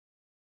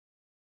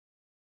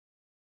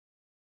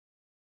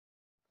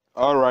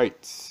All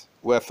right,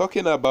 we're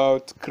talking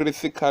about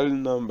critical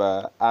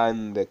number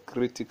and the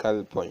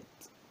critical point.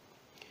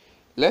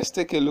 Let's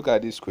take a look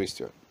at this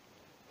question.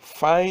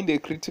 Find a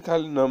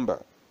critical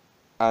number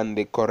and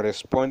the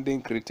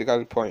corresponding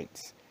critical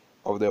points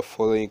of the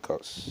following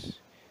curves.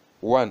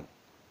 1.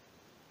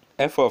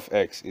 F of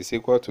x is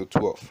equal to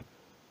 12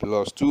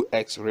 plus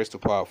 2x raised to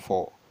power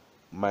 4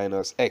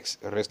 minus x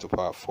raised to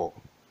power 4.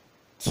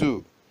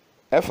 2.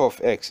 F of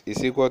x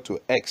is equal to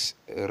x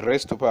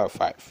raised to power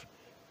 5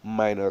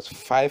 minus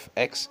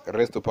 5x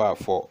raised to power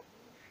 4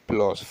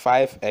 plus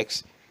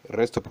 5x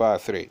raised to power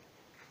 3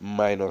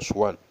 minus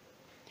 1.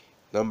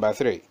 Number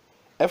 3.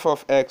 F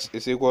of x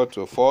is equal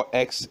to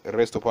 4x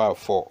raised to power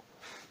 4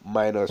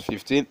 minus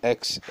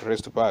 15x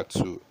raised to power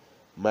 2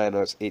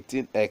 minus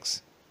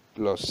 18x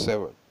plus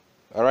 7.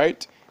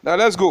 Alright, now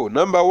let's go.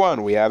 Number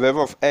 1, we have f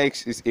of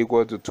x is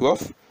equal to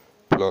 12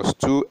 plus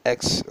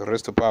 2x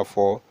raised to power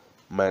 4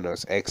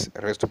 minus x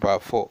raised to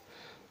power 4.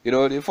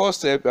 The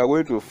first step, we are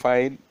going to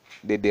find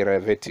the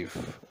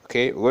derivative.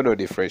 Okay, we're going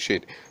to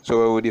differentiate.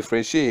 So when we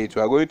differentiate,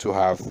 we are going to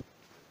have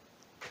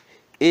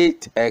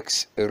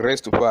 8x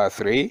raised to power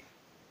 3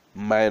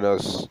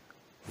 minus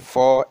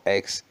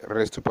 4x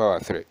raised to power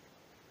 3.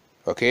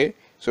 Okay,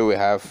 so we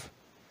have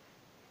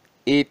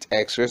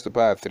 8x raised to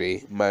power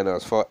 3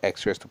 minus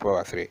 4x raised to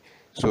power 3.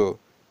 So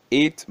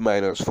 8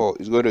 minus 4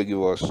 is going to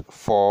give us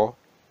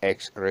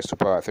 4x raised to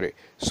power 3.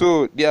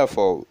 So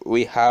therefore,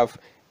 we have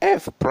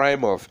f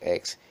prime of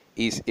x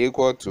is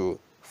equal to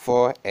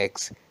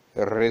 4x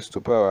raised to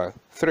power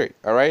 3.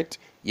 Alright?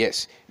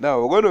 Yes. Now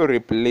we're going to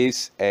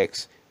replace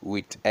x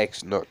with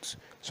x naught.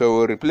 So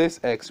we'll replace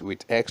x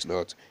with x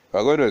naught.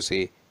 We're going to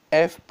say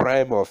f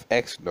prime of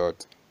x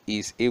naught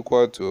is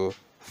equal to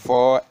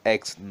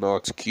 4x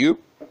naught cube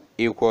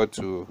equal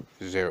to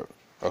 0.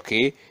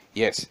 Okay?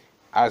 Yes.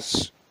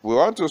 As we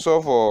want to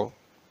solve for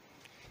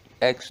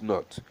x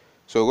naught,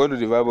 so we're going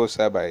to divide both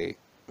sides by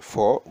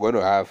 4. We're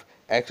going to have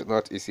x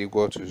naught is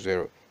equal to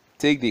 0.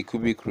 Take the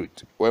cubic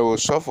root. When we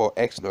solve for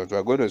x naught,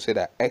 we're going to say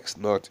that x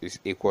naught is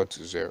equal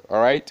to 0.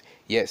 Alright?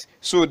 Yes.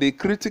 So the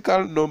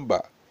critical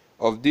number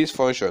of this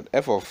function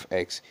f of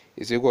x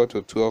is equal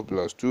to 12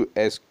 plus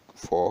 2x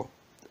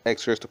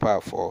x raised to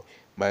power 4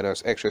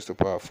 minus x raised to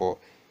power 4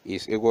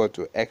 is equal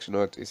to x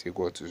naught is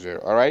equal to 0.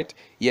 Alright?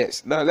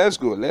 Yes. Now let's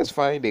go. Let's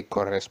find the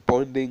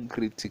corresponding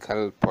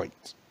critical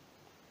point.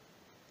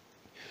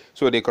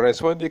 So the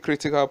corresponding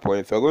critical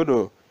point, we're going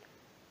to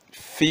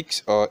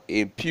fix or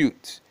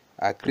impute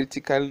a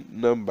critical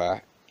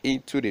number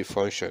into the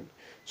function.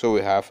 So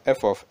we have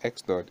f of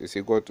x naught is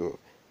equal to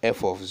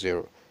f of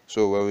 0.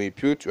 So when we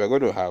impute, we're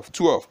going to have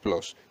 12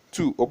 plus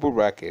 2 open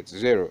bracket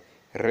 0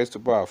 raised to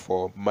power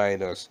 4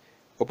 minus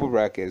open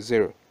bracket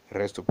 0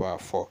 raised to power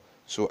 4.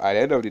 So at the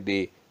end of the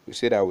day, we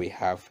say that we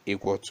have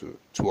equal to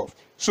 12.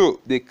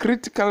 So the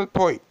critical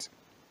point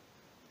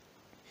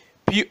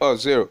p of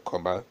 0,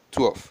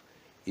 12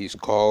 is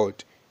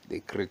called the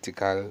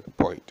critical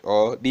point,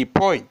 or the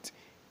point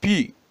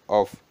p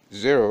of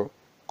 0,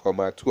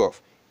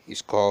 12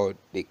 is called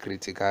the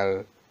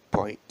critical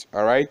point.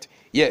 Alright?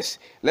 Yes.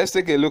 Let's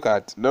take a look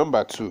at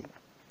number 2.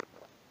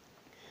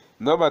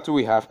 Number 2,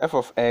 we have f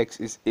of x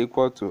is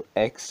equal to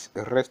x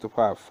raised to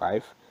power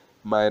 5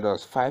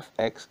 minus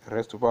 5x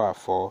raised to power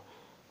 4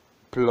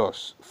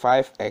 plus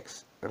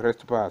 5x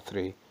raised to power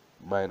 3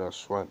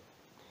 minus 1.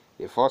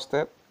 The first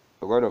step,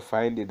 we're going to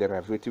find the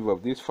derivative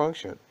of this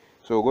function.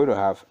 So we're going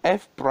to have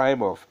f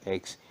prime of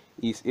x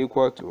is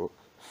equal to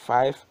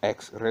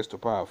 5x raised to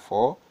power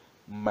 4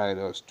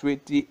 minus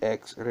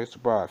 20x raised to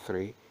power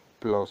 3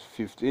 plus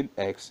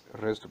 15x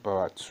raised to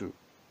power 2.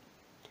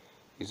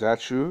 Is that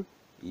true?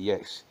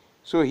 Yes.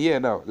 So here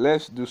now,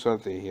 let's do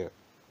something here.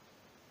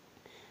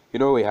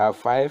 We have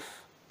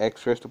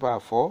 5x raised to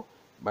power 4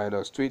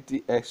 minus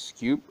 20x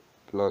cubed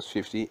plus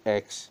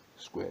 15x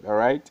squared.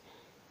 Alright?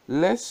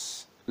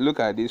 Let's look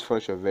at this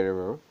function very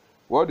well.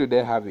 What do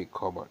they have in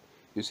common?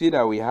 You see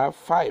that we have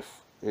 5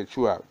 in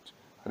throughout,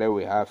 and then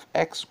we have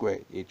x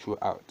squared in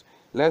throughout.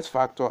 Let's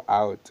factor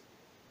out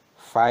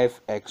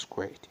 5x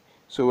squared.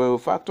 So when we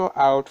factor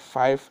out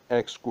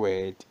 5x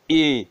squared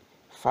in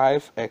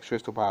 5x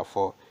raised to power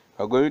 4,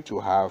 we're going to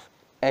have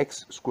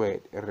x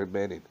squared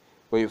remaining.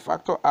 When you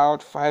factor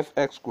out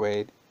 5x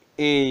squared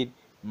in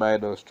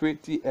minus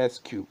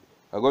 20x cubed,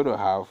 we're going to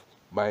have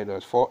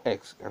minus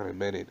 4x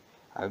remaining.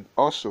 And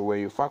also when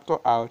you factor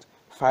out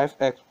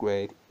 5x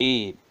squared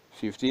in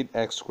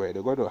 15x squared,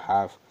 you're going to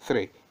have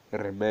 3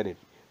 remaining.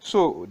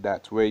 So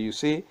that when you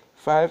say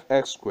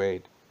 5x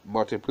squared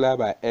multiplied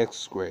by x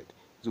squared,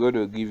 it's going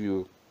to give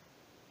you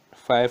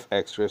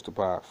 5x raised to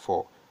power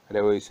 4. And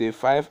then when you say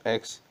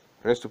 5x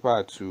raised to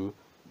power 2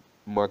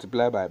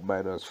 multiplied by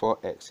minus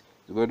 4x, it's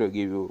going to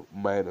give you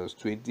minus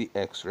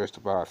 20x raised to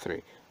power 3.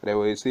 And then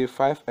when you say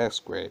 5x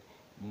squared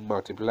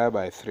multiplied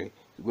by 3,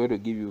 it's going to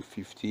give you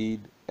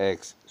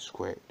 15x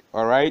squared.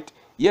 Alright?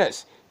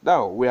 Yes.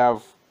 Now we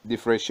have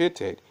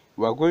differentiated.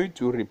 We are going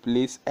to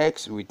replace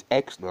x with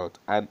x naught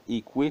and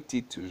equate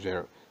it to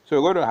 0. So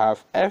we're going to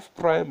have f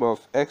prime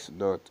of x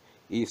naught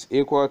is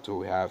equal to,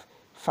 we have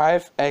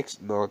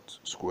 5x naught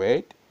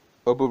squared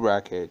open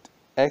bracket,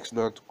 x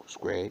naught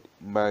squared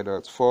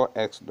minus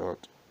 4x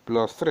naught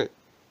plus 3,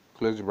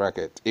 close the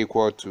bracket,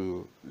 equal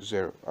to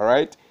 0.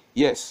 Alright?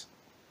 Yes.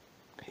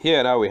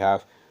 Here now we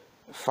have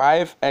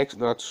 5x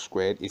naught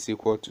squared is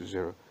equal to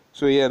 0.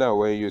 So here now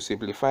when you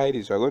simplify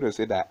this, we're going to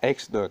say that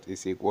x naught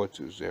is equal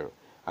to 0.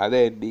 And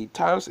then the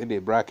terms in the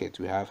bracket,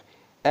 we have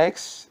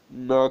x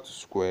naught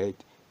squared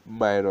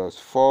minus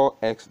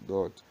 4x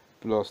naught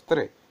plus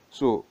 3.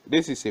 So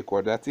this is a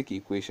quadratic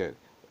equation.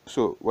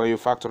 So when you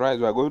factorize,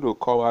 we are going to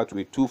come out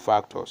with two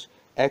factors,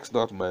 x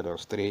naught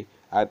minus 3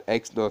 and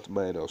x naught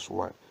minus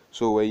 1.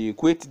 So when you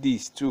equate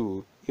these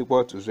two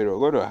equal to 0,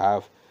 we're going to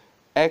have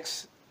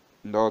x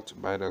naught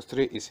minus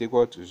 3 is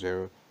equal to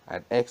 0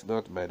 and x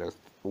naught minus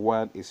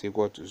 1 is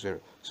equal to 0.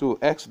 So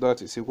x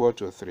naught is equal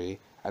to 3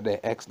 and then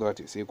x naught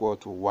is equal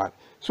to 1.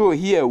 So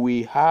here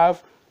we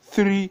have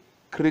three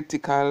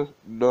critical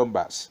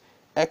numbers,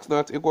 x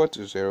naught equal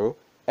to 0,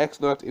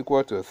 x naught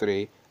equal to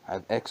 3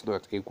 and x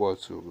naught equal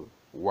to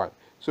 1.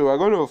 So we're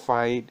going to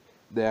find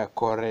the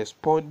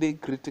corresponding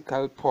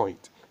critical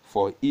point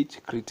for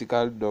each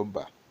critical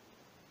number.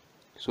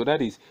 So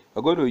that is,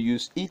 we're going to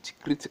use each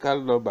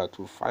critical number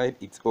to find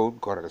its own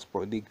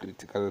corresponding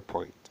critical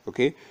point.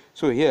 Okay,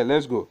 so here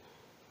let's go.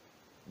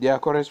 Their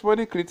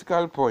corresponding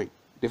critical point,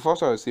 the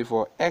first one will say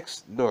for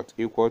x naught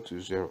equal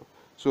to 0.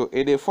 So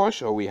in the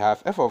function we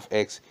have f of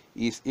x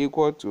is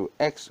equal to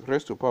x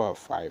raised to power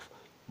 5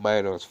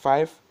 minus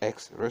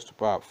 5x raised to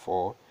power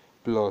 4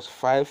 plus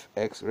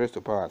 5x raised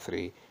to power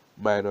 3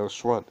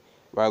 minus 1.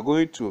 We are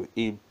going to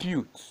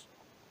impute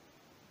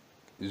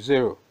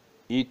 0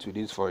 into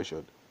this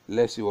function.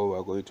 Let's see what we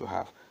are going to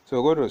have.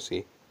 So we're going to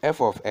say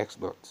f of x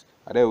naught,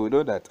 and then we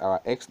know that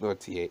our x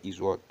naught here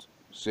is what?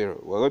 0.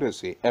 We're going to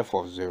say f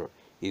of 0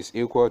 is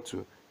equal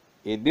to,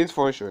 in this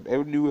function,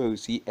 everywhere we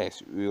see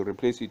x, we will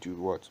replace it with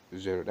what?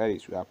 0. That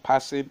is, we are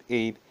passing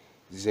in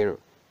 0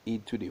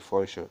 into the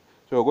function.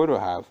 So we're going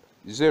to have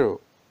 0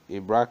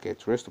 in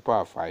bracket raised to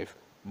power 5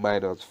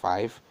 minus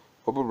 5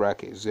 open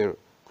bracket 0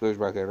 close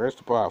bracket raised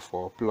to power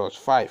 4 plus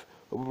 5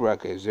 open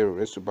bracket 0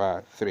 raised to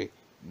power 3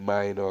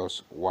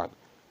 minus 1.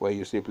 When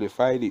you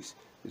simplify this,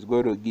 it's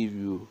going to give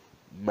you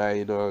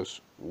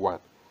minus 1.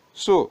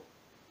 So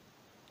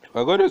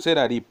we're going to say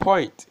that the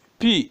point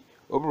P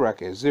open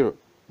bracket 0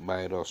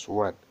 minus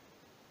 1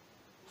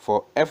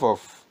 for f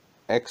of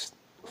x,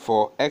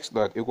 for x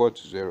naught equal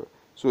to 0.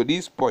 So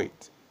this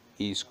point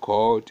is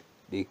called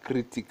the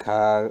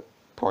critical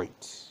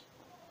point.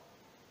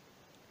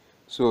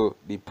 So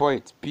the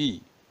point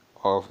P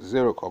of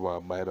 0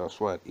 comma minus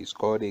 1 is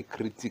called a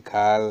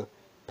critical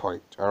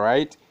point. All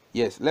right,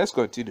 yes, let's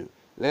continue.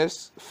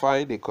 Let's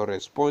find the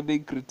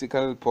corresponding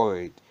critical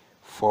point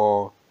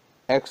for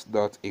x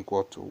naught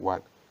equal to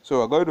 1. So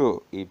we're going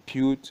to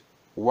impute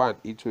 1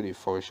 into the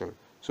function.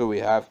 So we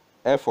have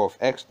f of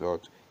x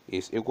naught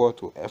is equal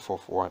to f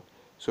of 1.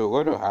 So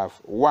we're going to have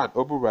 1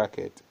 open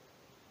bracket.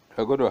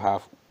 We're going to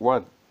have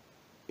 1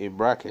 in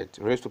bracket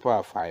raised to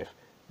power 5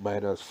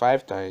 minus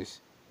 5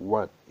 times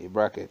 1 in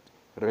bracket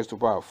raised to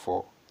power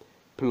 4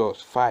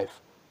 plus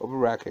 5 open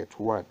bracket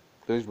 1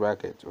 close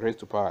bracket raised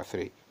to power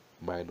 3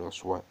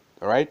 minus 1.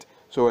 Alright,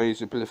 so when you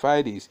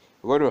simplify this,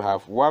 we're going to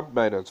have 1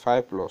 minus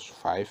 5 plus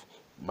 5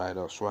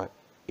 minus 1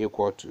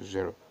 equal to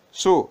 0.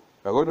 So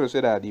we're going to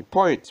say that the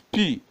point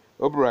P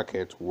open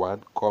bracket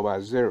 1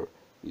 comma 0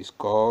 is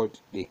called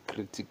the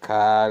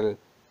critical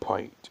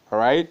point.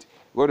 Alright,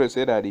 we're going to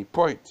say that the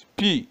point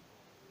P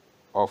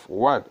of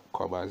 1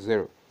 comma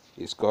 0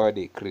 is called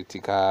the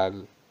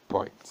critical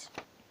point.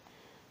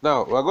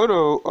 Now we're going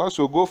to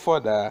also go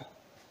further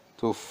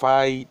to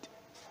find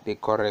the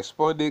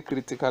corresponding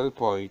critical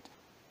point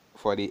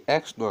for the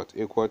x naught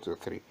equal to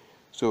 3.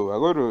 So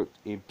we're going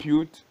to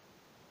impute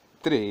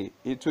 3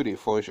 into the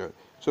function.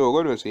 So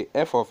we're going to say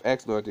f of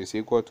x naught is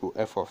equal to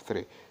f of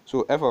 3.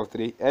 So f of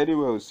 3,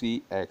 anywhere we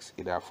see x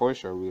in our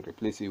function, we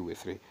replace it with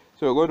 3.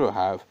 So we're going to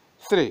have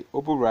 3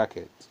 open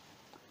bracket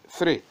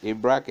 3 in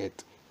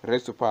bracket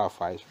raised to power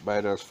 5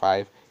 minus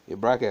 5 in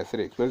bracket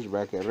 3 close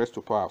bracket raised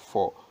to power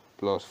 4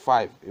 plus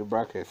 5 in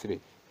bracket 3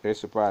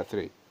 raised to power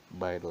 3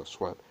 minus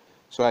 1.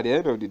 So at the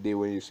end of the day,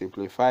 when you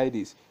simplify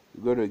this,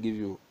 it's going to give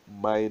you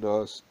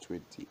minus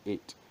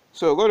 28.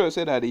 So we're going to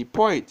say that the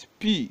point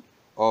P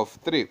of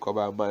 3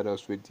 comma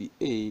minus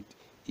 28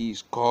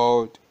 is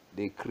called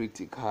the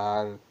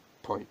critical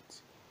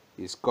point.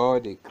 It's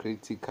called the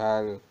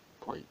critical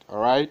point.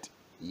 Alright?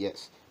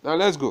 Yes. Now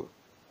let's go.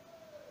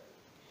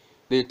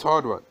 The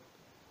third one.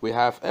 We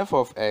have f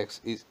of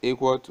x is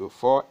equal to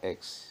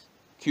 4x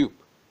cubed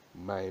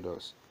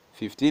minus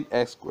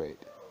 15x squared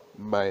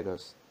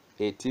minus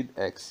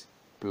 18x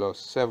plus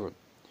 7.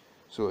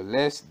 So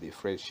let's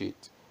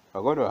differentiate.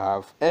 We're going to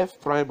have f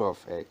prime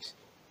of x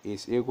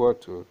is equal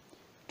to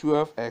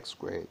 12x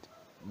squared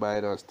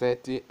minus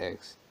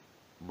 30x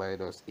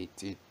minus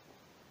 18.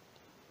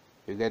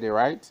 You get it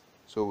right?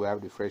 So we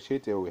have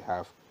differentiated. We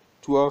have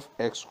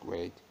 12x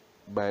squared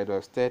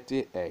minus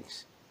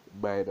 30x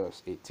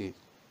minus 18.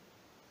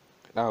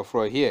 Now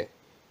from here,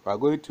 we are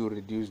going to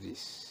reduce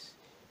this.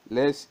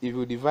 If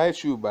you divide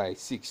 2 by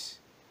 6,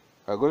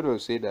 we are going to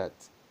say that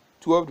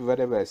 12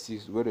 divided by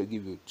 6 is going to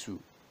give you 2.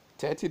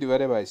 30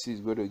 divided by 6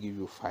 is going to give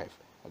you 5.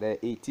 And then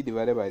 80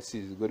 divided by 6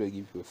 is going to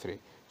give you 3.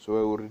 So we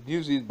will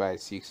reduce it by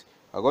 6.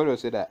 I'm going to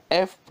say that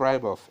f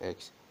prime of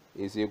x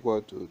is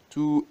equal to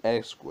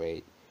 2x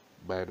squared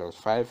minus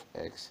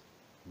 5x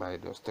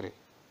minus 3.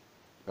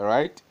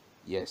 Alright?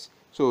 Yes.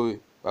 So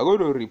we're going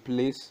to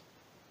replace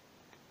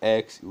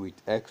x with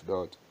x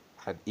dot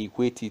and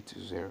equate it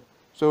to 0.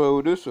 So we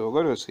will do so.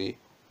 We're going to say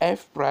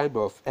f prime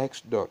of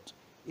x dot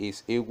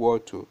is equal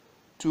to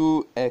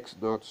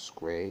 2x dot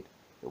squared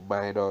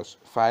minus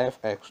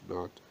 5x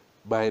dot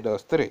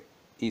minus 3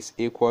 is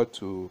equal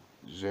to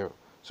 0.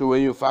 So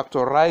when you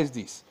factorize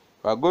this,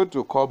 we are going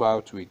to come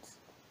out with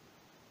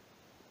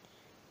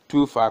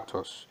two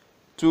factors,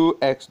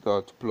 2x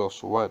dot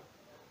plus 1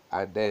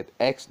 and then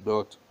x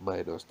dot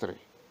minus 3.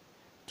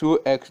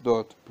 2x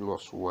dot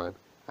plus 1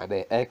 and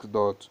then x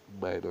dot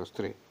minus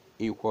 3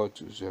 equal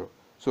to 0.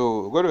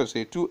 So we're going to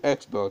say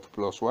 2x dot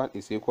plus 1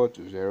 is equal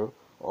to 0,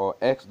 or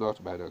x dot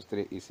minus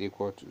 3 is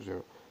equal to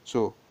 0.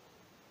 So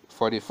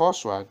for the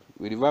first one,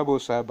 we divide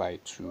both sides by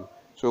 2.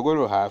 So we're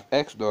going to have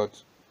x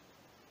dot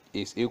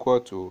is equal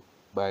to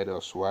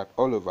minus 1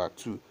 all over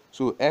 2.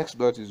 So x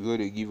dot is going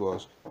to give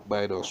us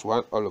minus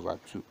 1 all over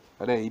 2.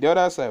 And then in the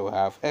other side, we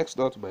have x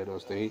dot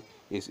minus 3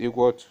 is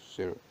equal to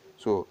 0.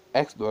 So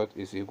x dot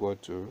is equal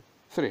to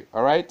 3.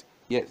 Alright?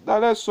 Yes. Now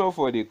let's solve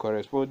for the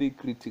corresponding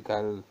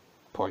critical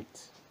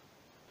point.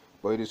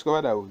 But you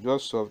discover that we've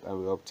just solved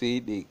and we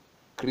obtained the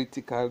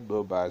critical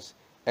numbers.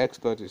 X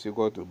dot is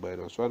equal to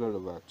minus 1 all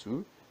over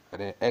 2.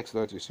 And then x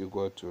dot is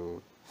equal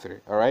to 3.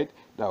 Alright?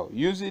 Now,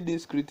 using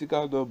these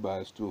critical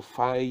numbers to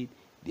find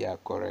their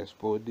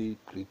corresponding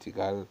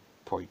critical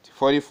point.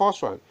 For the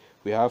first one,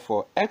 we have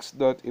for x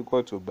dot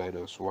equal to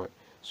minus 1.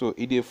 So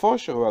in the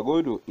function, we are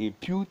going to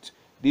impute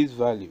this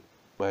value,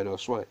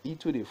 minus 1,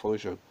 into the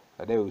function,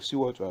 and then we'll see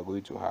what we are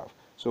going to have.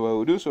 So when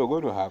we do so,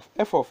 we're going to have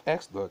f of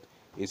x dot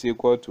is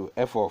equal to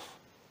f of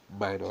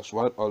minus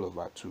 1 all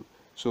over 2.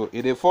 So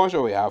in the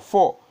function, we have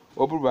 4,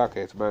 open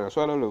bracket, minus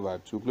 1 all over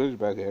 2, close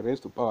bracket,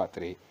 raised to power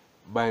 3,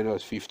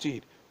 minus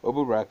 15,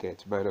 open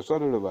bracket, minus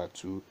 1 all over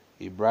 2,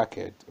 in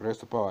bracket,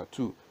 raised to power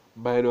 2,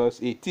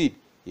 minus 18,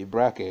 in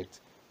bracket,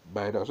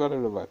 minus 1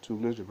 all over 2,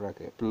 close the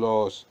bracket,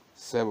 plus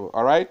 7.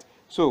 Alright?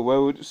 So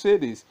when we say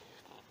this,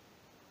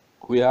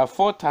 we have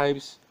 4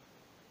 times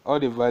all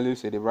the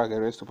values in the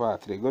bracket raised to power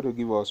 3, going to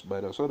give us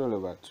minus 1 all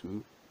over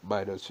 2,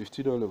 minus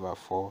 15 all over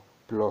 4,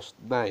 plus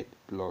 9,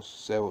 plus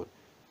 7,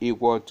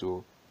 equal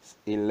to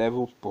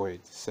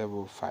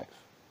 11.75.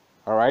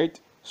 Alright?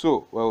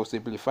 So when we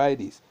simplify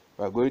this,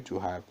 we are going to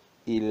have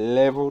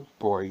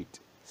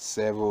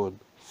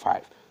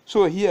 11.75.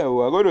 So here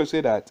we are going to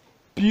say that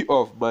P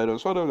of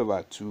minus 1 all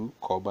over 2,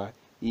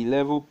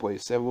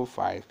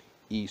 11.75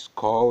 is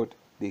called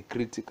the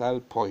critical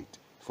point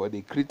for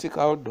the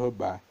critical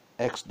number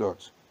x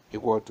dot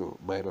equal to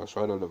minus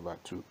 1 all over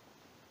 2.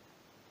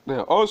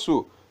 Now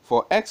also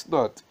for x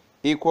dot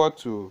equal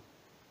to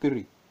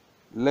 3,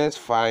 let's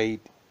find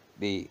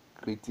the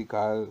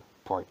critical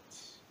point.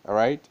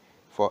 Alright?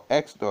 For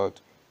x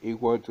dot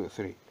equal to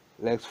 3,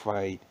 let's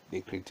find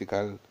the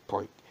critical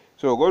point.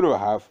 So we're going to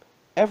have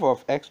f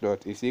of x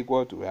dot is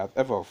equal to, we have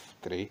f of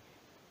 3.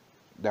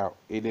 Now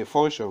in the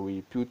function we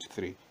impute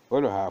 3.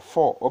 We're going to have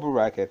 4 open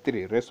bracket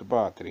 3 raised to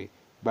power 3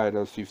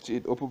 minus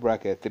 15 open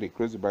bracket 3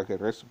 close the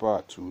bracket raised to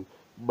power 2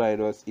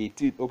 minus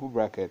 18 open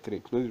bracket 3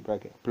 close the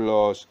bracket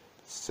plus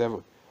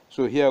 7.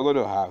 So here we're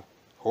going to have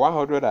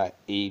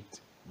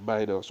 108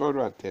 minus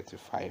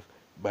 135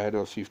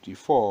 minus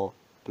 54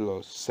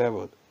 plus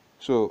 7.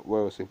 So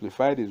when we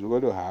simplify this, we're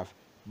going to have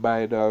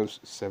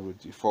minus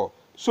 74.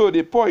 So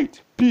the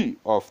point P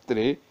of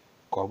 3,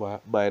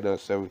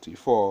 minus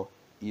 74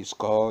 is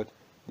called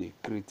the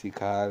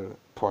critical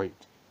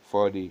point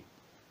for the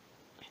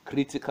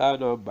critical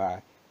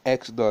number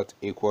x dot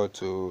equal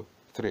to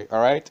 3.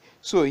 Alright?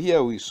 So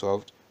here we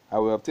solved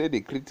and we obtained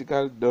the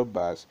critical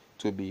numbers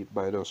to be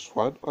minus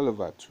 1 all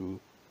over 2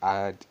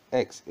 and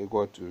x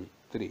equal to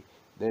 3.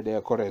 Then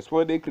their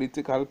corresponding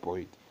critical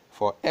point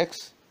for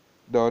x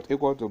dot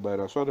equal to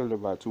minus 1 all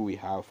over 2, we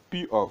have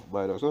P of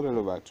minus 1 all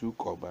over 2,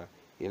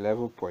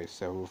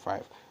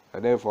 11.75.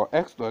 And then for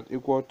x dot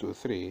equal to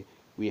 3,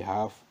 we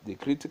have the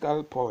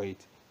critical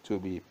point to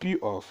be P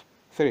of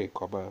 3,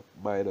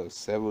 minus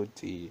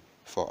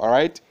 74.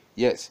 Alright?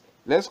 Yes.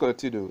 Let's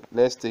continue.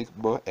 Let's take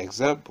more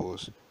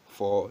examples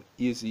for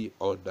easy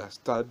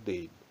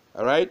understanding.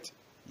 Alright?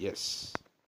 Yes.